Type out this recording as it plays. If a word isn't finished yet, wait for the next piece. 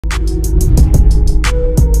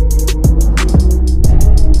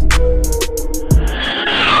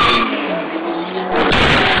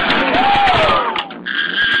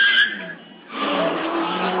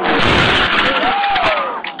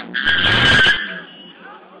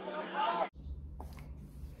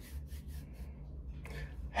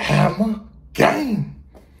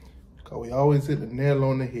always hit the nail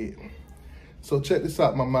on the head. So check this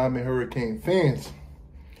out, my Miami Hurricane fans.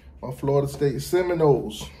 My Florida State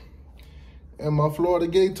Seminoles and my Florida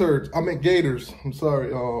Gators. I'm sorry.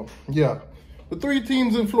 Yeah, the three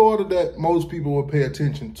teams in Florida that most people will pay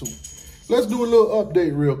attention to. Let's do a little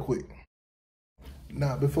update real quick.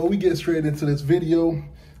 Now, before we get straight into this video,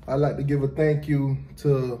 I'd like to give a thank you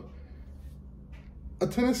to a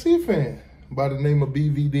Tennessee fan by the name of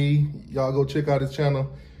BVD. Y'all go check out his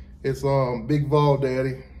channel. It's Big Vol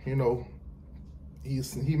Daddy. You know,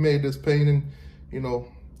 he made this painting. You know,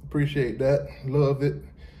 appreciate that. Love it.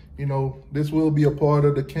 You know, this will be a part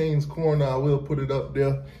of the Canes Corner. I will put it up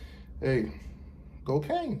there. Hey, go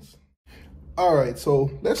Canes. All right,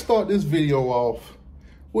 so let's start this video off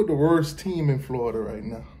with the worst team in Florida right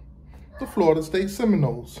now. The Florida State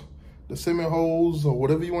Seminoles. The Seminoles, or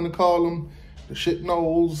whatever you want to call them. The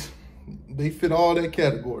shit-nose. They fit all that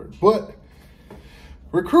category. But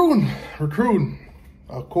recruiting.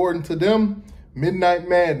 According to them, Midnight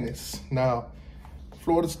Madness. Now,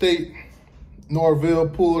 Florida State, Norvell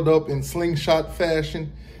pulled up in slingshot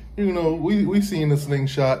fashion. You know, we seen the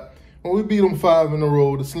slingshot. When we beat them 5 in a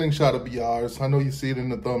row, the slingshot will be ours. I know you see it in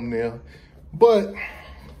the thumbnail. But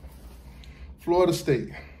Florida State.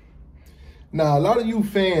 Now, a lot of you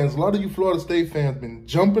Florida State fans been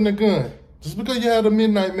jumping the gun. Just because you had a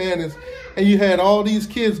Midnight Madness and you had all these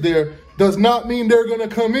kids there does not mean they're going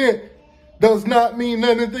to come in. Does not mean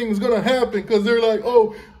anything's going to happen because they're like,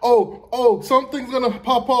 oh, something's going to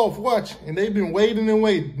pop off. Watch. And they've been waiting and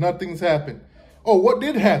waiting. Nothing's happened. Oh, what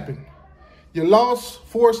did happen? You lost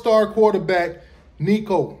 4-star quarterback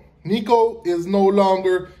Nico. Nico is no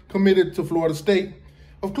longer committed to Florida State.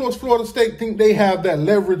 Of course, Florida State think they have that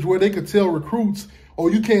leverage where they could tell recruits, oh,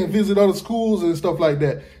 you can't visit other schools and stuff like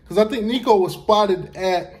that. Because I think Nico was spotted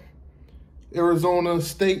at Arizona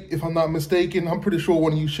State, if I'm not mistaken. I'm pretty sure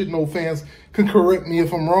one of you shit-no fans can correct me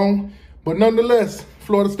if I'm wrong. But nonetheless,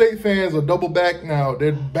 Florida State fans are double back now.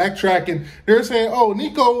 They're backtracking. They're saying, oh,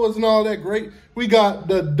 Nico wasn't all that great. We got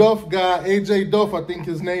the Duff guy, AJ Duff, I think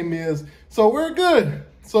his name is. So we're good.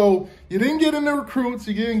 So you didn't get any recruits.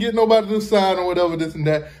 You didn't get nobody to sign or whatever, this and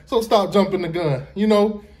that. So stop jumping the gun. You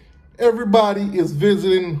know, everybody is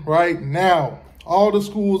visiting right now. All the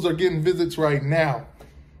schools are getting visits right now.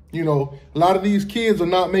 You know, a lot of these kids are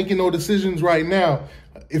not making no decisions right now.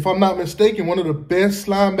 If I'm not mistaken, one of the best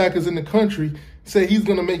linebackers in the country said he's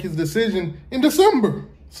going to make his decision in December.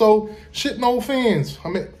 So, shit-no fans,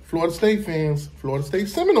 Florida State fans, Florida State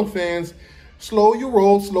Seminole fans, slow your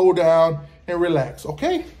roll, slow down, and relax,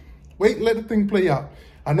 okay? Wait, let the thing play out.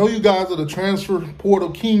 I know you guys are the transfer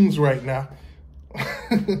portal kings right now.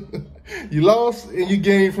 You lost and you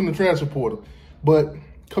gained from the transfer portal. But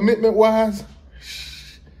commitment-wise,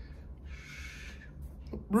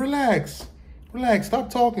 relax. Relax. Stop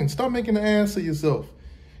talking. Stop making an ass of yourself.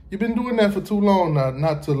 You've been doing that for too long now,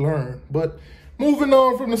 not to learn. But moving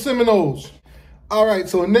on from the Seminoles. All right,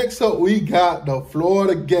 so next up we got the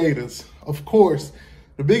Florida Gators. Of course,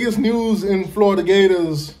 the biggest news in Florida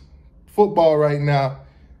Gators football right now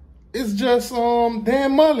is just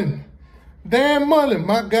Dan Mullen. Dan Mullen,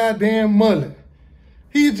 my guy Dan Mullen.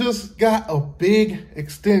 He just got a big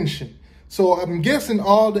extension. So I'm guessing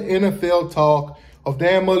all the NFL talk of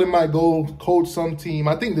Dan Mullen might go coach some team.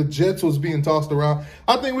 I think the Jets was being tossed around.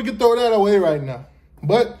 I think we could throw that away right now.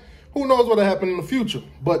 But who knows what'll happen in the future.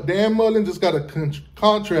 But Dan Mullen just got a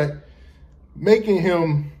contract making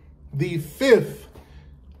him the fifth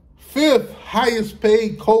highest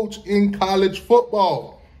paid coach in college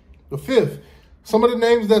football. The fifth. Some of the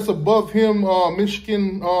names that's above him,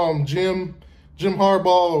 Michigan, Jim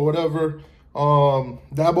Harbaugh or whatever,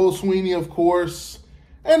 Dabo Sweeney, of course,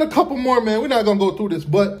 and a couple more, man. We're not going to go through this,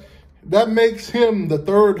 but that makes him the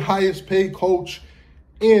third highest paid coach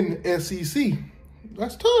in SEC.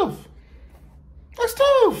 That's tough. That's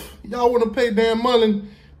tough. Y'all want to pay Dan Mullen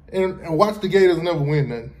and watch the Gators never win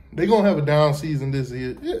nothing. They're going to have a down season this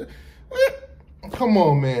year. Yeah. Come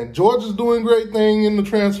on, man. Georgia's doing great thing in the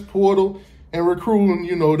transfer portal and recruiting.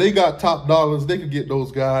 You know, they got top dollars. They could get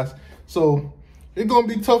those guys. So it's going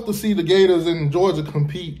to be tough to see the Gators and Georgia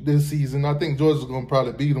compete this season. I think Georgia's going to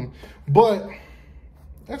probably beat them. But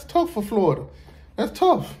that's tough for Florida. That's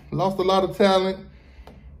tough. Lost a lot of talent.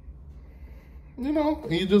 You know,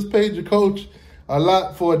 and you just paid your coach a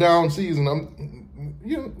lot for a down season.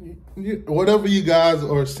 Whatever you guys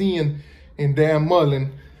are seeing in Dan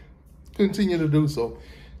Mullen, continue to do so.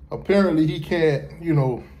 Apparently, he can't, you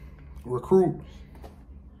know, recruit.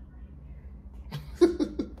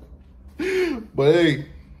 But hey,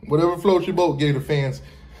 whatever floats your boat, Gator fans.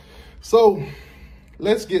 So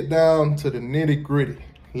let's get down to the nitty-gritty.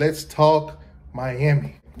 Let's talk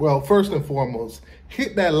Miami. Well, first and foremost,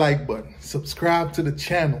 hit that like button. Subscribe to the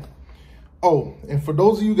channel. Oh, and for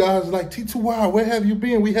those of you guys like, T2Y, where have you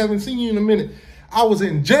been? We haven't seen you in a minute. I was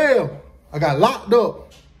in jail. I got locked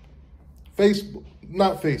up.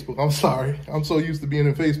 Not Facebook, I'm sorry. I'm so used to being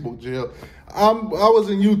in Facebook jail. I was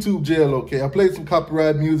in YouTube jail, okay? I played some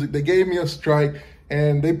copyright music. They gave me a strike,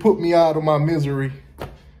 and they put me out of my misery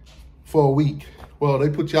for a week. Well, they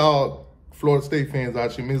put y'all Florida State fans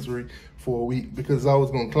out your misery for a week because I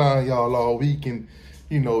was going to clown y'all all week, and,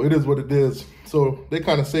 you know, it is what it is. So they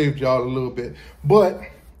kind of saved y'all a little bit. But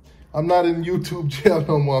I'm not in YouTube jail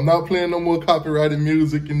no more. I'm not playing no more copyrighted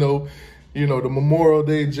music, you know. The Memorial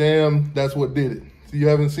Day Jam, that's what did it. So you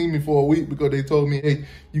haven't seen me for a week because they told me, hey,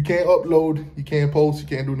 you can't upload, you can't post, you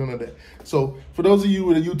can't do none of that. So for those of you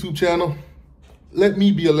with a YouTube channel, let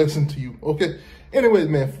me be a lesson to you, okay? Anyways,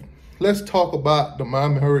 man, let's talk about the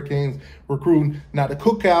Miami Hurricanes recruiting. Now, the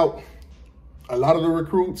cookout, a lot of the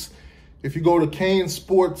recruits, if you go to Kane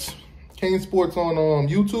Sports on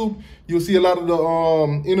YouTube, you'll see a lot of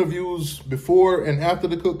the interviews before and after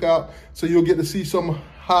the cookout. So you'll get to see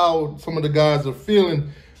how some of the guys are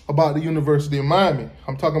feeling about the University of Miami.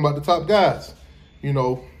 I'm talking about the top guys.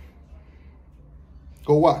 Go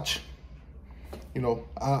watch.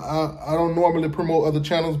 I don't normally promote other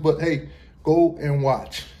channels, but hey, go and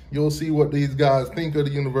watch. You'll see what these guys think of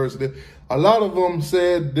the university. A lot of them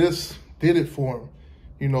said this did it for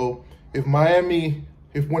them.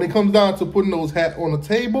 If when it comes down to putting those hats on the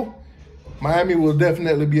table, Miami will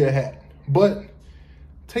definitely be a hat. But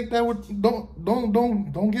take that with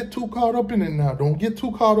don't get too caught up in it now. Don't get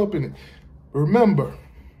too caught up in it. Remember,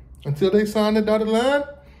 until they sign the dotted line,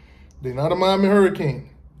 they're not a Miami Hurricane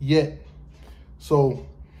yet. So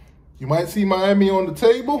you might see Miami on the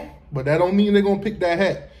table, but that don't mean they're gonna pick that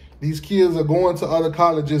hat. These kids are going to other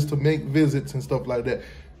colleges to make visits and stuff like that.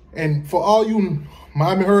 And for all you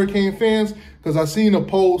Miami Hurricane fans, because I seen a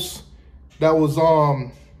post that was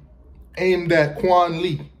aimed at Quan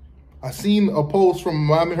Lee. I seen a post from a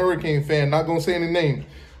Miami Hurricane fan, not gonna say any name,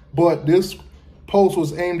 but this post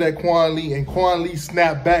was aimed at Quan Lee, and Quan Lee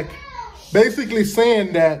snapped back, basically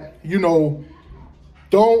saying that,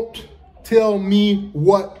 don't tell me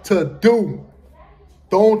what to do.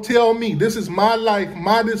 Don't tell me. This is my life,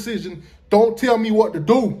 my decision. Don't tell me what to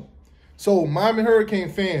do. So Miami Hurricane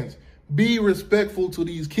fans, be respectful to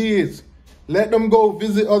these kids. Let them go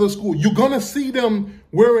visit other schools. You're going to see them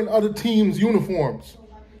wearing other teams' uniforms.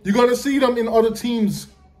 You're going to see them in other teams'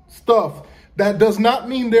 stuff. That does not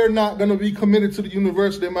mean they're not going to be committed to the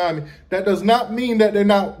University of Miami. That does not mean that they're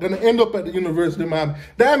not going to end up at the University of Miami.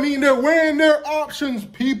 That means they're weighing their options,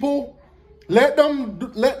 people. Let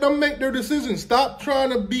them make their decisions. Stop trying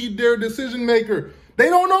to be their decision maker. They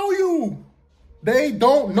don't know you. They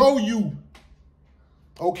don't know you.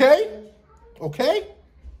 Okay? Okay?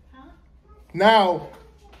 Huh? Now,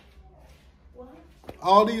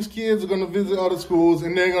 all these kids are going to visit other schools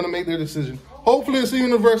and they're going to make their decision. Hopefully it's the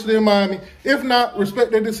University of Miami. If not,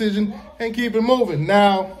 respect their decision and keep it moving.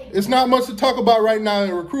 Now, it's not much to talk about right now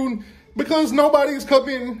in recruiting because nobody's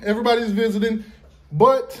coming, everybody's visiting.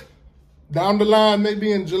 But down the line,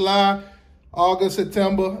 maybe in July, August,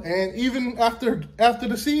 September, and even after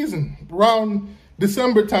the season, around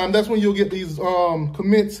December time, that's when you'll get these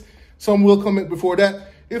commits. Some will commit before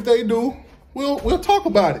that. If they do, we'll talk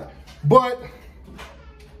about it. But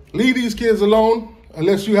leave these kids alone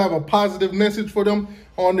unless you have a positive message for them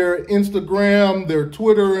on their Instagram, their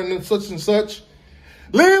Twitter, and such and such.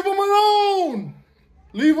 Leave them alone.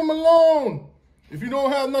 Leave them alone. If you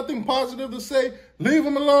don't have nothing positive to say, leave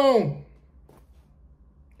them alone.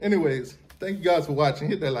 Anyways, thank you guys for watching.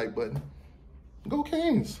 Hit that like button. Go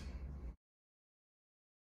Canes.